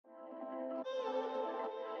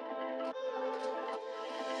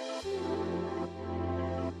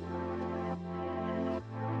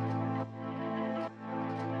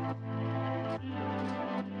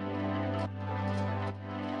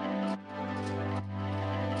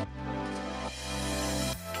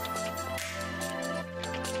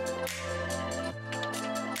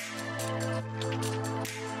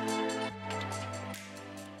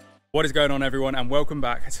What is going on, everyone, and welcome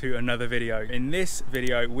back to another video. In this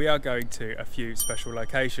video we are going to a few special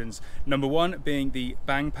locations. Number one being the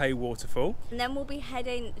Bang Pay Waterfall, and then we'll be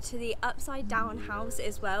heading to the Upside Down House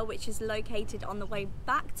as well, which is located on the way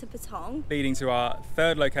back to Patong, leading to our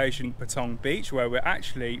third location, Patong Beach, where we're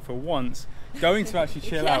actually for once going to actually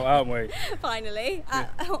chill out, aren't we? Finally,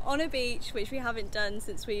 on a beach, which we haven't done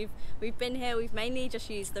since we've been here. We've mainly just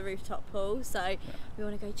used the rooftop pool, so we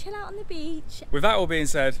want to go chill out on the beach. With that all being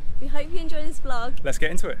said, we hope you enjoy this vlog. Let's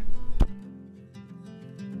get into it.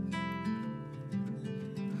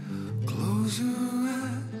 Close your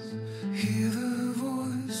eyes, hear the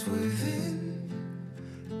voice within,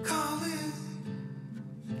 calling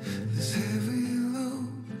this heavy load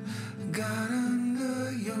got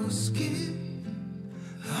under your skin.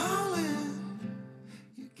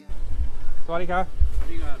 Swadika.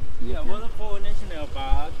 Yeah, Waterfall National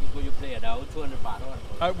Park. You play it out 200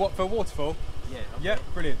 baht. What, for Waterfall? Yeah. Okay. Yeah,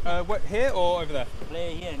 brilliant. What, here or over there?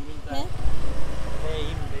 Play here and Here? play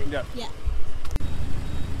him. Yeah. Yeah.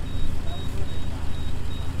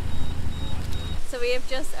 So we have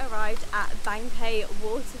just arrived at Bang Pay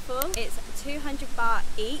Waterfall. It's 200 baht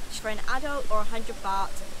each for an adult or 100 baht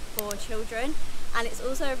for children. And it's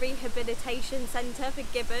also a rehabilitation centre for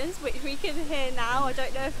gibbons, which we can hear now. I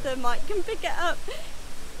don't know if the mic can pick it up.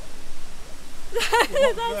 That's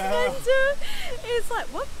mental. It's like,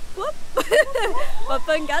 whoop, whoop.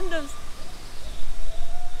 Wapun Gundams.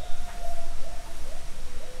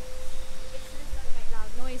 It says don't make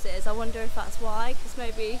loud noises. I wonder if that's why, because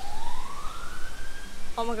maybe...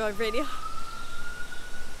 Oh my god, really?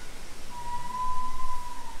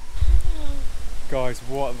 Guys,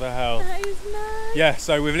 what the hell? That is mad. Yeah,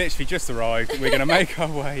 so we've literally just arrived. We're going to make our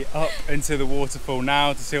way up into the waterfall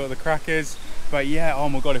now to see what the crack is. But yeah, oh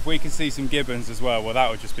my god, if we can see some gibbons as well, well,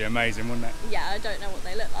 that would just be amazing, wouldn't it? Yeah, I don't know what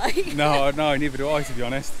they look like. No, neither do I, to be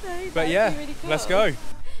honest. So but yeah, really cool. Let's go.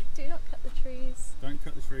 Do not cut the trees. Don't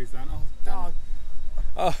cut the trees down. Oh god.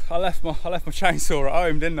 Oh, I left my chainsaw at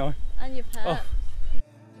home, didn't I? And your pet. Oh.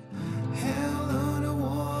 Hell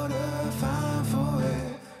underwater, fine for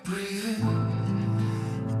it. Breathe in,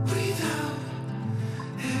 breathe out.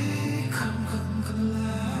 Hey, come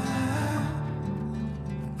alive.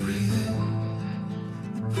 Breathe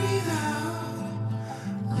in, breathe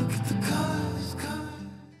out. Look at the colors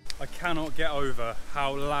coming. I cannot get over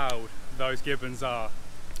how loud those gibbons are.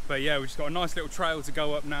 But yeah, we've just got a nice little trail to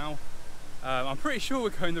go up now. I'm pretty sure we're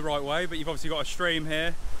going the right way, but you've obviously got a stream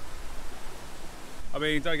here. I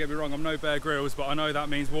mean, don't get me wrong, I'm no Bear Grylls, but I know that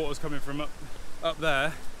means water's coming from up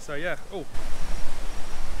there. So yeah, oh.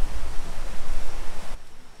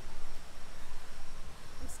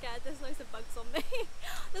 I'm scared, there's loads of bugs on me.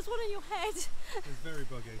 There's one on your head. It's very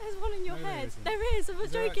buggy. There's one on your No, head. isn't. There is, I'm not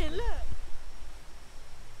joking, actually? look.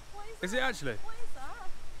 What is that? Is it actually? What is that?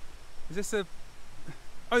 Is this a...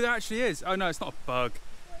 Oh, there actually is. Oh no, it's not a bug.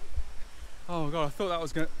 What is it? Oh my god, I thought that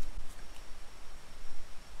was gonna...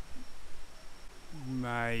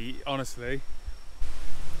 Mate, honestly.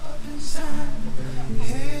 Up inside,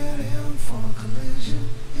 heading for collision.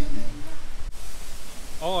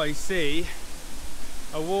 I see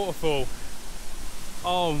a waterfall.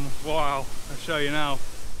 Oh wow, I'll show you now.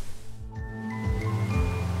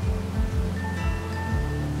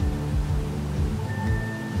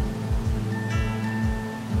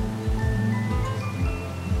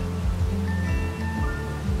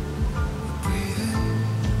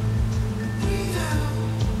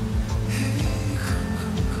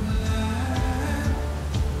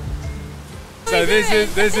 So this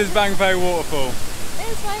is Bang Pay Waterfall.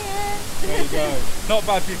 It's right here. There you go. Not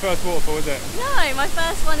bad for your first waterfall, is it? No, my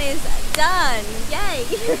first one is done. Yay!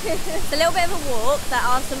 It's a little bit of a walk. There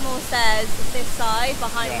are some more stairs this side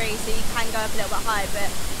behind me, so you can go up a little bit higher, but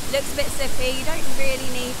it looks a bit slippy. You don't really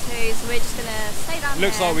need to, so we're just gonna stay down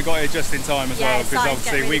Looks here. like we got here just in time as well, because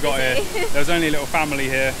obviously we got here. There was only a little family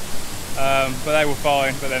here, but they were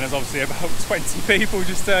fine. But then there's obviously about 20 people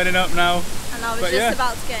just turning up now. And I was just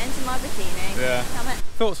about to get into my bikini. Yeah. Damn it.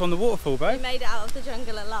 Thoughts on the waterfall, babe? We made it out of the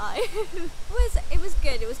jungle alive. It was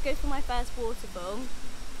good. It was good for my first waterfall.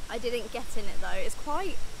 I didn't get in it though. It's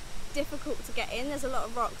quite difficult to get in. There's a lot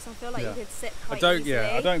of rocks. I feel like you could sit quite easily.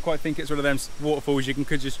 I don't quite think it's one of them waterfalls you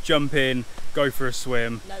could just jump in, go for a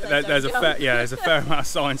swim. No, there's a fair amount of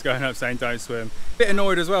signs going up saying don't swim. Bit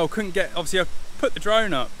annoyed as well. Couldn't get, obviously I put the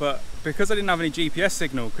drone up, but because I didn't have any GPS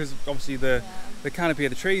signal, because obviously the canopy of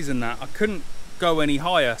the trees and that, I couldn't go any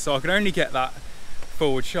higher, so I could only get that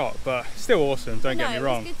forward shot. But still awesome, don't get me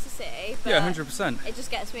wrong. It was good to see, but yeah, 100%. it just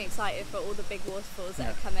gets me excited for all the big waterfalls that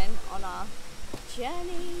are coming on our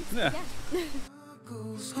journey. Yeah.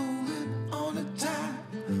 Goes holding on a tie,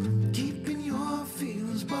 keeping your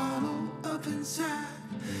feelings bottled up inside,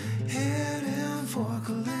 heading for a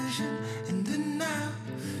collision in the night.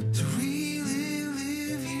 To really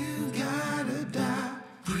live, you gotta die.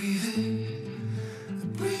 Breathe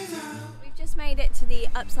in, breathe out. We've just made it to the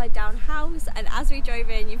upside down house, and as we drove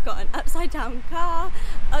in, you've got an upside down car,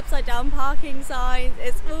 upside down parking signs.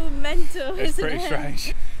 It's all mental, It's isn't pretty it?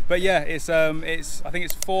 strange. But yeah, it's I think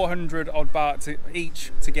it's 400 odd baht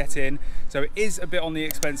each to get in, so it is a bit on the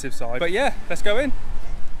expensive side. But yeah, let's go in.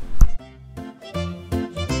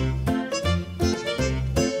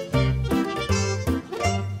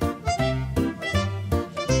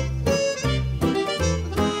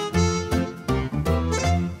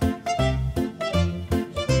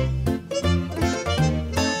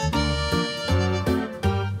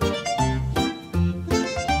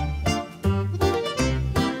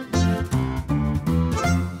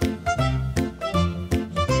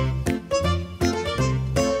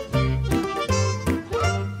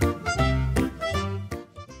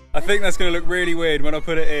 I think that's going to look really weird when I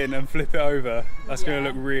put it in and flip it over. That's going to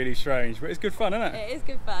look really strange, but it's good fun, isn't it? It is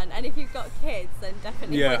good fun, and if you've got kids, then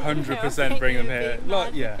definitely 100% bring them here.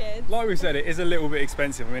 Like we said, it is a little bit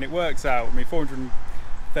expensive. I mean, it works out. I mean,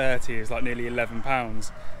 430 is like nearly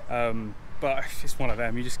 £11, but it's one of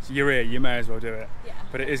them. You're here, you may as well do it. Yeah.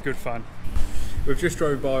 But it is good fun. We've just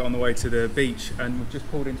drove by on the way to the beach, and we've just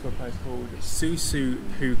pulled into a place called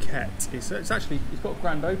Phuket. It's got a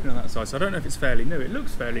grand opening on that side, so I don't know if it's fairly new. It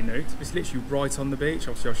looks fairly new. It's literally right on the beach.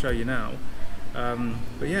 Obviously, I'll show you now.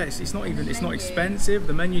 But yeah, it's not expensive.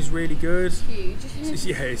 The menu's really good. Huge.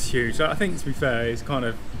 Yeah, it's huge. I think, to be fair, it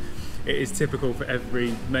is typical for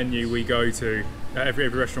every menu we go to, every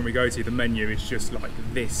restaurant we go to. The menu is just like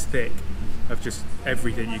this thick of just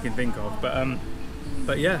everything you can think of.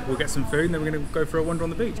 But yeah, we'll get some food and then we're going to go for a wander on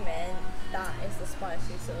the beach. That is the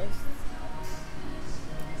spicy sauce.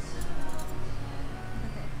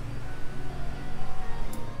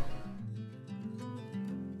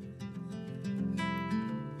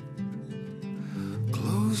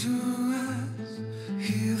 Close your eyes,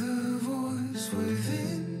 hear the voice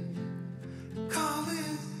within,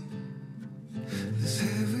 calling. This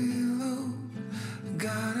heavy load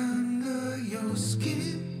got under your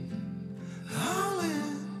skin, howling.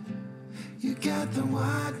 You got the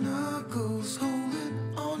white knuckles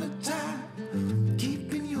holding on a tie,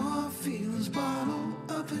 keeping your feelings bottled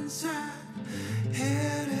up inside,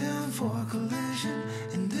 heading for a collision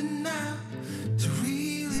in the night. To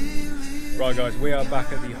really live. Right guys, we are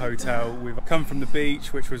back at the hotel. We've come from the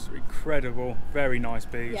beach, which was incredible. Very nice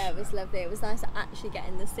beach. Yeah, it was lovely. It was nice to actually get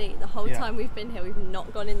in the sea. The whole time we've been here, we've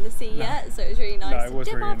not gone in the sea yet, so it was really nice to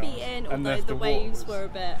dip our feet in, although the waves were a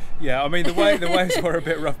bit... Yeah, I mean, the waves were a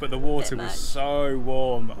bit rough, but the water was so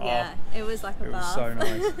warm. Yeah, it was like a bath. It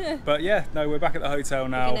was so nice. But yeah, no, we're back at the hotel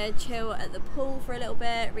now. We're going to chill at the pool for a little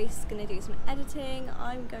bit. Reese is going to do some editing.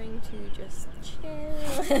 I'm going to just chill.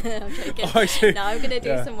 I'm joking. No, I'm going to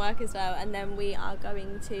do some work as well, and then we are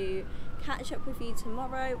going to catch up with you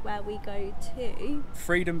tomorrow, where we go to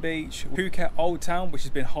Freedom Beach, Phuket Old Town, which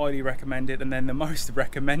has been highly recommended, and then the most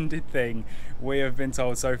recommended thing we have been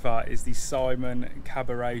told so far is the Simon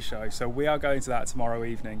Cabaret show. So we are going to that tomorrow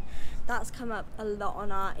evening. That's come up a lot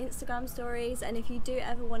on our Instagram stories, and if you do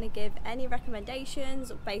ever want to give any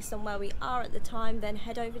recommendations based on where we are at the time, then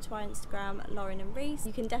head over to our Instagram, Lauren and Reese.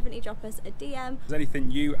 You can definitely drop us a DM. If there's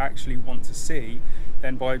anything you actually want to see,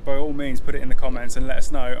 then by all means put it in the comments and let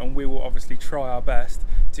us know, and we will obviously try our best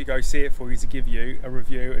to go see it for you, to give you a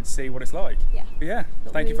review and see what it's like. Yeah. But yeah,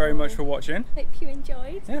 thank you very much for watching. Hope you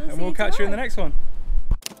enjoyed. Yeah, and we'll catch you in the next one.